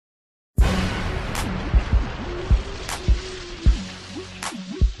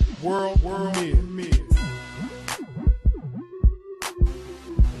World premiere.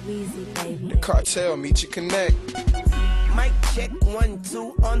 The cartel meet you connect. Mic check 1,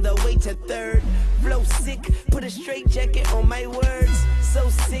 2 on the way to third. Flow sick, put a straight jacket on my words. So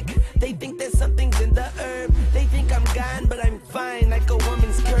sick, they think that something's in the herb. They think I'm gone, but I'm fine, like a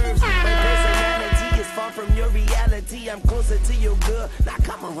woman's curves. My personality is far from your reality. I'm closer to your girl. Now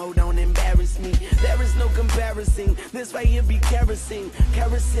come on, hold on, embarrass me. There is no comparison. This right here be kerosene.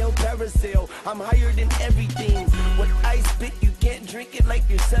 Carousel, parasail. I'm higher than everything. What I spit, you can't drink it like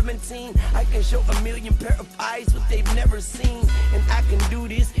you're 17. I can show a million pair of eyes what they've never seen. And I can do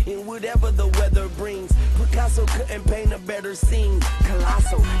this in whatever the weather brings. Picasso couldn't paint a better scene.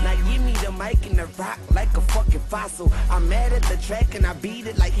 Colossal. Now give me the mic and the rock like a fucking fossil. I'm mad at the track and I beat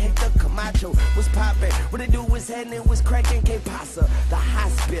it like Hector Camacho. What's poppin'? What it do was heading, it was cracking. Que pasa? The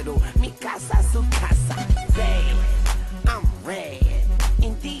hospital. Mi casa, su casa. Bad. I'm red.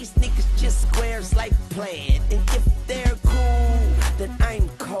 And these niggas just squares like plaid. And if they're cool, then I'm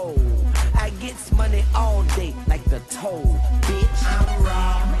cold. I gets money all day like the toll, bitch. I'm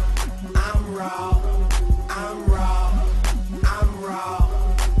raw. I'm raw. I'm raw. I'm raw.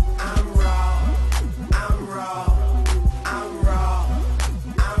 I'm raw. I'm raw. I'm raw.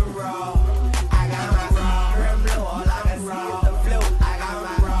 I'm raw. I got my raw. Rim blow, all I can see is the flow. I got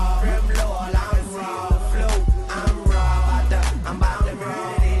my raw. Rim blow, all I can see is the flow. I'm raw. I'm about to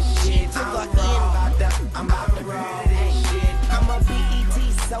murder this shit. I'm about to murder this shit. I'm a BET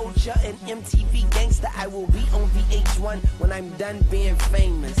soldier and MTV gangster. I will be on VH1 when I'm done being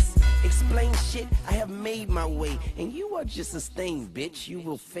famous. Explain shit, I have made my way, and you are just a stain, bitch. You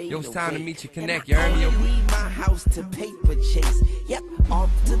will fade away. Yo, it's time to meet you, connect. You heard me? Leave my house to paper chase. Yep, off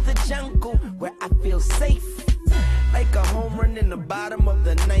to the jungle where I feel safe. Like a home run in the bottom of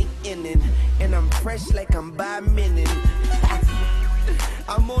the ninth inning, and I'm fresh like I'm by minute.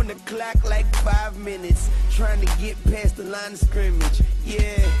 I'm on the clock like 5 minutes, trying to get past the line of scrimmage.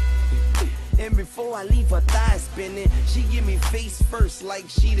 Yeah. And before I leave her thigh spinning, she give me face first like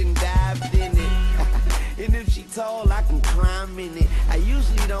she done dived in it. And if she tall, I can climb in it. I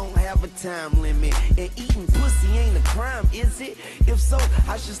usually don't have a time limit. And eating pussy ain't a crime, is it? If so,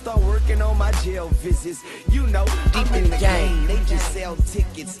 I should start working on my jail visits. You know, deep in the game, they just sell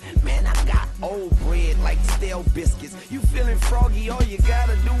tickets. Man, I got old bread like stale biscuits. You feeling froggy, all you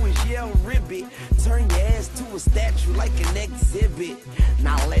gotta do is yell ribbit. Turn your ass to a statue like an exhibit.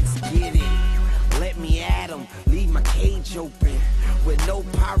 Now let's get it. Let me at 'em, leave my cage open. With no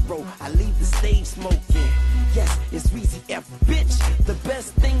pyro, I leave the stage smoking. Yes, it's Weezy F, bitch. The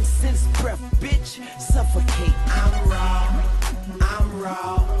best thing since breath, bitch. Suffocate. I'm raw. I'm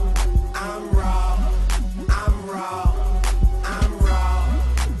raw. I'm raw. I'm raw. I'm raw.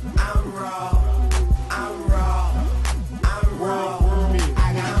 I'm raw. I'm raw. I'm raw.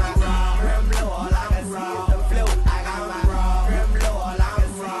 I got my raw. Rim blow, all I can see is the flow. I got my raw. Rim blow, all I can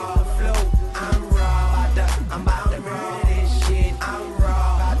see is the flow. I'm raw. I'm about to murder this shit. I'm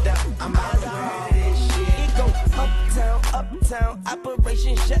raw. I'm about to murder this shit. It go uptown, uptown,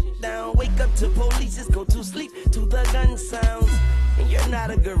 operation shut down. Wake up to police, go to sleep to the gun sounds. And you're not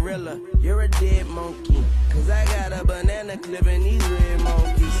a gorilla, you're a dead monkey. Cause I got a banana clip in these red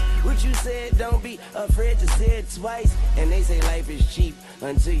monkeys. What you said, don't be afraid to say it twice. And they say life is cheap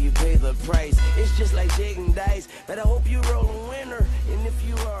until you pay the price. It's just like shaking dice, but I hope you roll a winner. And if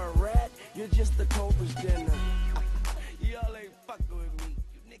you are a rat, you're just the cobra's dinner.